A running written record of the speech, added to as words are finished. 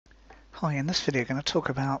Hi, in this video I'm going to talk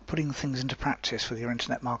about putting things into practice with your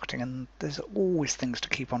internet marketing, and there's always things to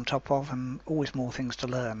keep on top of and always more things to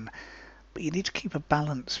learn. But you need to keep a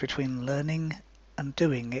balance between learning and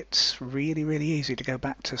doing. It's really easy to go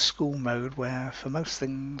back to school mode where for most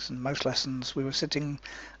things and most lessons we were sitting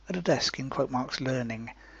at a desk in quote marks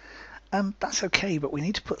learning. And that's okay, but we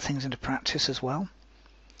need to put things into practice as well.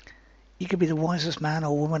 You could be the wisest man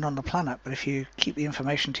or woman on the planet, but if you keep the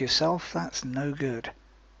information to yourself, that's no good.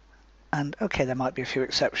 And okay, there might be a few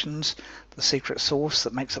exceptions, the secret sauce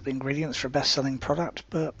that makes up the ingredients for a best-selling product,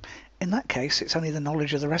 but in that case it's only the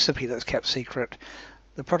knowledge of the recipe that's kept secret.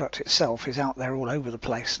 The product itself is out there all over the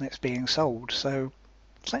place and it's being sold, so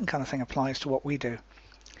the same kind of thing applies to what we do.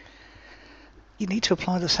 You need to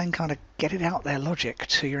apply the same kind of get it out there logic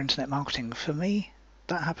to your internet marketing. For me,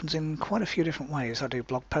 that happens in quite a few different ways. I do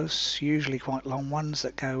blog posts, usually quite long ones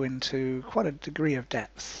that go into quite a degree of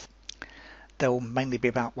depth. They'll mainly be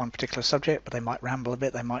about one particular subject, but they might ramble a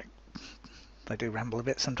bit. They do ramble a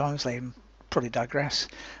bit sometimes. They probably digress,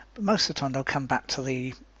 but most of the time they'll come back to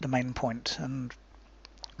the main point, and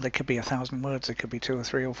they could be 1,000 words, they could be 2 or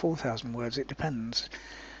 3 or 4,000 words. It depends.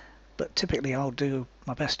 But typically I'll do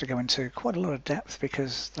my best to go into quite a lot of depth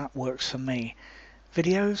because that works for me.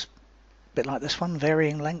 Videos, a bit like this one,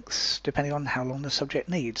 varying lengths depending on how long the subject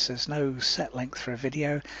needs. There's no set length for a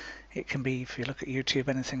video. It can be, if you look at YouTube,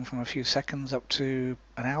 anything from a few seconds up to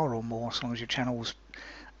an hour or more, as long as your channel's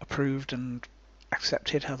approved and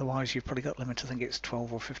accepted. Otherwise, you've probably got limit. I think it's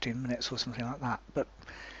 12 or 15 minutes or something like that. But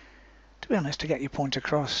to be honest, to get your point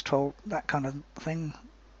across, 12, that kind of thing,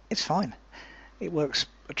 it's fine. It works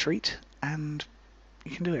a treat, and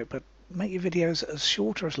you can do it. But make your videos as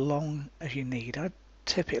short or as long as you need. I'd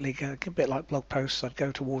typically go a bit like blog posts. I'd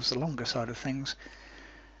go towards the longer side of things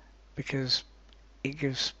because it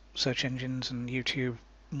gives search engines and YouTube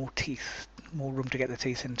more teeth, more room to get the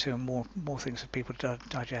teeth into, and more things for people to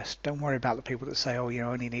digest. Don't worry about the people that say, oh, you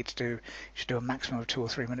only need to do, you should do a maximum of 2 or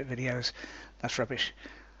 3 minute videos. That's rubbish.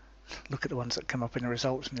 Look at the ones that come up in the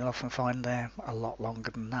results, and you'll often find they're a lot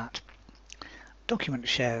longer than that. Document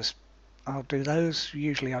shares, I'll do those.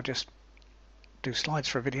 Usually I'll just do slides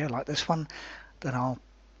for a video like this one, then I'll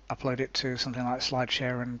upload it to something like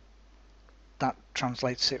SlideShare, and that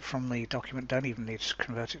translates it from the document. Don't even need to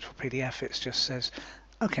convert it to a PDF. It just says,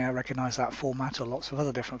 okay, I recognize that format or lots of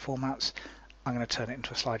other different formats. I'm going to turn it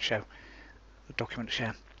into a slideshow, a document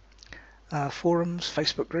share. Forums,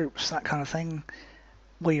 Facebook groups, that kind of thing,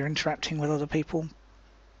 where you're interacting with other people.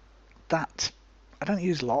 That I don't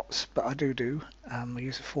use lots, but I do. I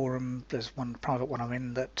use a forum. There's one private one I'm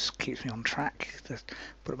in that keeps me on track, that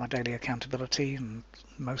put up my daily accountability, and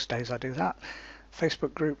most days I do that.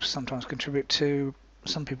 Facebook groups sometimes contribute to.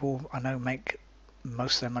 Some people I know make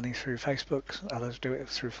most of their money through Facebook, others do it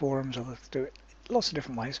through forums, others do it lots of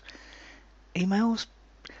different ways. Emails,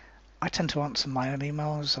 I tend to answer my own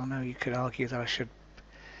emails. I know you could argue that I should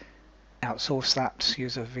outsource that,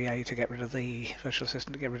 use a VA to get rid of the virtual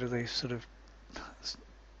assistant, to get rid of the sort of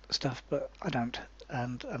stuff, but I don't,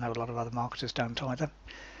 and I know a lot of other marketers don't either.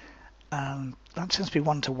 That tends to be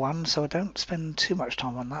one-to-one, so I don't spend too much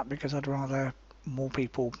time on that because I'd rather more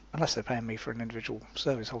people, unless they're paying me for an individual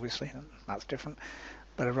service obviously, and that's different,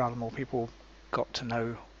 but I'd rather more people got to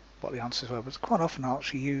know what the answers were. But quite often I'll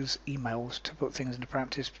actually use emails to put things into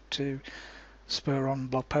practice, to spur on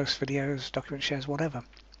blog posts, videos, document shares, whatever.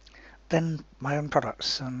 Then my own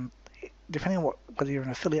products, and depending on whether you're an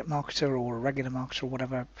affiliate marketer or a regular marketer or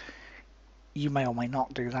whatever, you may or may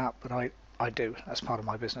not do that, but I do. That's part of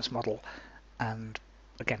my business model, and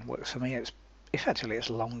again, works for me. Effectively it's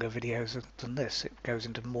longer videos than this. It goes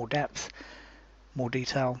into more depth, more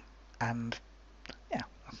detail, and yeah,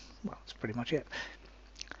 well, that's pretty much it.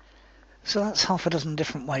 So that's half a dozen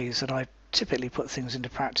different ways that I typically put things into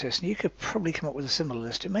practice, and you could probably come up with a similar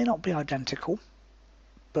list. It may not be identical,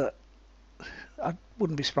 but I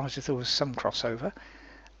wouldn't be surprised if there was some crossover,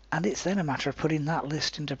 and it's then a matter of putting that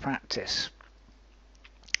list into practice.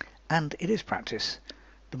 And it is practice.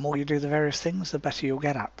 The more you do the various things, the better you'll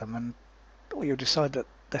get at them, and or you'll decide that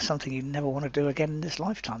there's something you never want to do again in this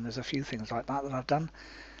lifetime. There's a few things like that I've done,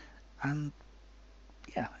 and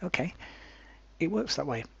yeah, okay, it works that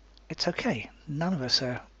way. It's okay. None of us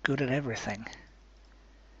are good at everything.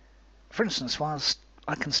 For instance, whilst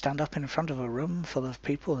I can stand up in front of a room full of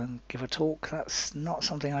people and give a talk, that's not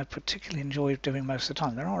something I particularly enjoy doing most of the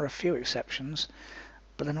time. There are a few exceptions,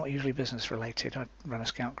 but they're not usually business related. I run a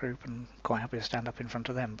scout group and quite happy to stand up in front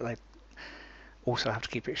of them, but they also have to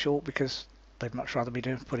keep it short because they'd much rather be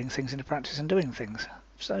putting things into practice and doing things.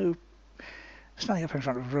 So standing up in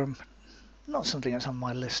front of a room, not something that's on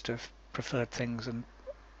my list of preferred things, and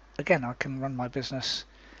again, I can run my business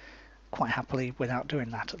quite happily without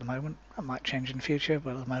doing that at the moment. That might change in the future,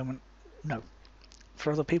 but at the moment, no.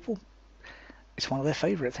 For other people, it's one of their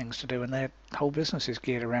favourite things to do, and their whole business is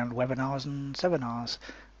geared around webinars and seminars.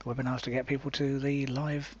 The webinars to get people to the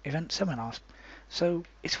live event seminars. So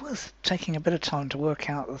it's worth taking a bit of time to work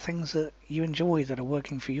out the things that you enjoy that are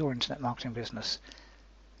working for your internet marketing business.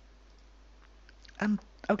 And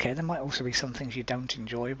okay, there might also be some things you don't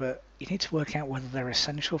enjoy, but you need to work out whether they're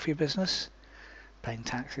essential for your business. Paying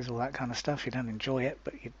taxes, all that kind of stuff, you don't enjoy it,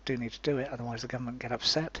 but you do need to do it, otherwise the government get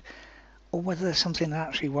upset. Or whether there's something that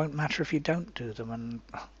actually won't matter if you don't do them, and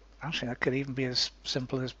actually that could even be as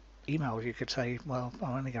simple as emails. You could say, well,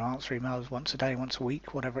 I'm only going to answer emails once a day, once a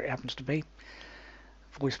week, whatever it happens to be.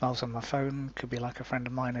 Voicemails on my phone could be like a friend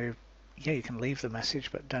of mine who, yeah, you can leave the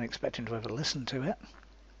message, but don't expect him to ever listen to it.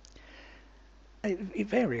 It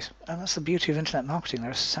varies, and that's the beauty of internet marketing. There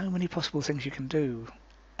are so many possible things you can do,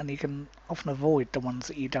 and you can often avoid the ones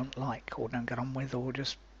that you don't like, or don't get on with, or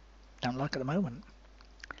just don't like at the moment.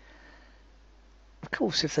 Of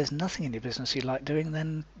course, if there's nothing in your business you like doing,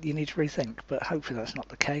 then you need to rethink, but hopefully that's not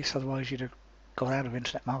the case, otherwise you'd have got out of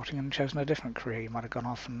internet marketing and chosen a different career. You might have gone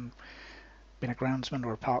off and been a groundsman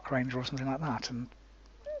or a park ranger or something like that, and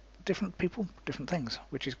different people, different things,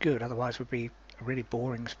 which is good, otherwise we'd be a really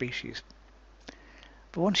boring species.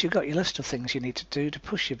 But once you've got your list of things you need to do to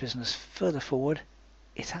push your business further forward,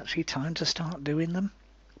 it's actually time to start doing them.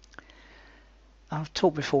 I've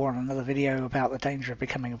talked before on another video about the danger of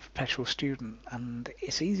becoming a perpetual student, and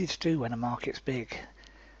it's easy to do when a market's big,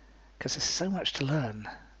 because there's so much to learn.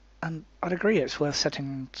 And I'd agree it's worth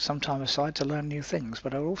setting some time aside to learn new things,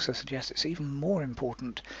 but I'd also suggest it's even more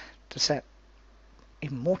important to set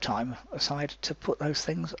even more time aside to put those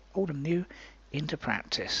things, old and new, into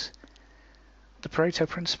practice. The Pareto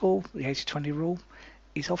Principle, the 80-20 rule,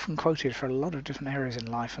 is often quoted for a lot of different areas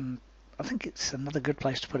in life, and I think it's another good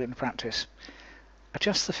place to put it into practice.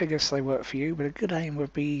 Adjust the figures so they work for you, but a good aim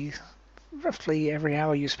would be roughly every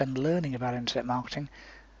hour you spend learning about internet marketing,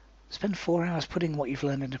 spend 4 hours putting what you've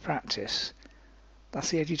learned into practice. That's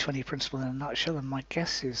the 80-20 principle in a nutshell, and my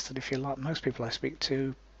guess is that if you're like most people I speak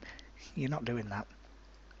to, you're not doing that.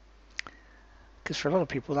 Because for a lot of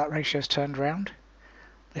people that ratio's turned around.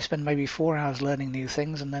 They spend maybe 4 hours learning new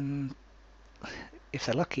things, and then, if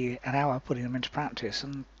they're lucky, an hour putting them into practice,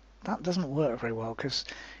 and that doesn't work very well, because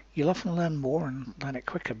you'll often learn more and learn it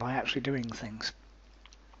quicker by actually doing things.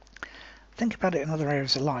 Think about it in other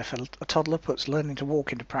areas of life. A toddler puts learning to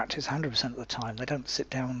walk into practice 100% of the time. They don't sit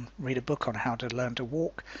down, read a book on how to learn to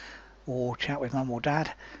walk, or chat with mum or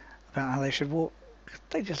dad about how they should walk.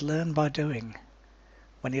 They just learn by doing.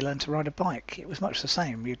 When you learn to ride a bike, it was much the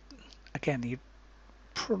same. You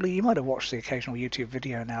might have watched the occasional YouTube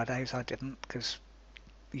video nowadays. I didn't, because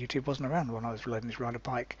YouTube wasn't around when I was learning to ride a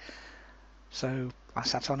bike. So I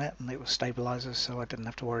sat on it, and it was stabilizers, so I didn't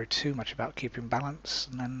have to worry too much about keeping balance,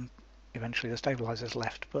 and then eventually the stabilizers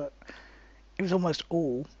left. But it was almost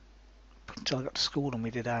all until I got to school and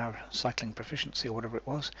we did our cycling proficiency or whatever it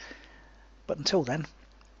was. But until then,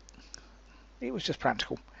 it was just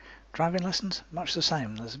practical. Driving lessons, much the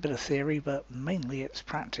same. There's a bit of theory, but mainly it's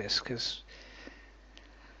practice, because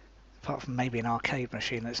apart from maybe an arcade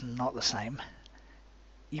machine that's not the same,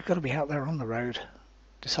 you've got to be out there on the road,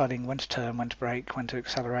 deciding when to turn, when to brake, when to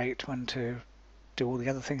accelerate, when to do all the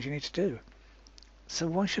other things you need to do. So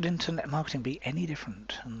why should internet marketing be any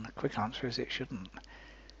different? And the quick answer is it shouldn't.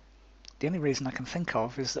 The only reason I can think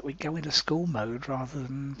of is that we go into school mode rather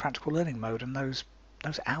than practical learning mode, and those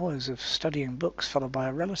hours of studying books followed by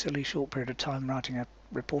a relatively short period of time writing a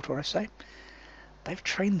report or essay, they've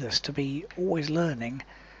trained us to be always learning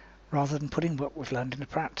rather than putting what we've learned into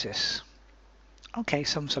practice. Okay,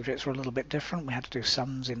 some subjects were a little bit different. We had to do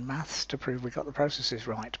sums in maths to prove we got the processes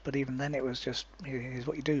right, but even then it was just, here's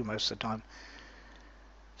what you do most of the time.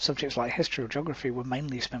 Subjects like history or geography were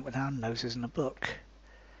mainly spent with our noses in a book.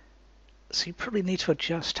 So you probably need to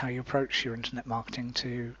adjust how you approach your internet marketing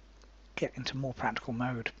to get into more practical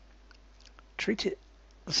mode. Treat it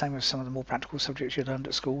the same as some of the more practical subjects you learned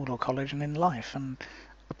at school or college and in life, and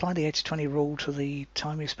apply the 80-20 rule to the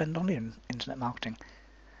time you spend on your internet marketing.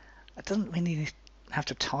 It doesn't mean you have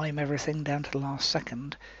to time everything down to the last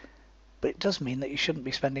second, but it does mean that you shouldn't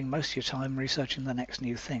be spending most of your time researching the next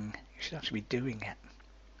new thing. You should actually be doing it.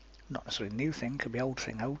 Not necessarily a new thing, could be old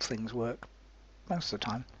thing. Old things work most of the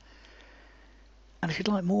time. And if you'd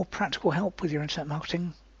like more practical help with your internet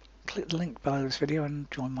marketing, click the link below this video and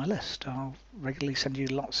join my list. I'll regularly send you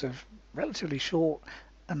lots of relatively short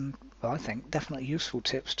and, well, I think, definitely useful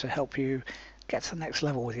tips to help you get to the next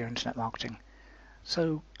level with your internet marketing.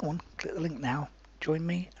 So go on, click the link now, join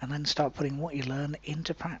me, and then start putting what you learn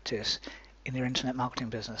into practice in your internet marketing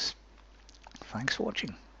business. Thanks for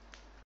watching.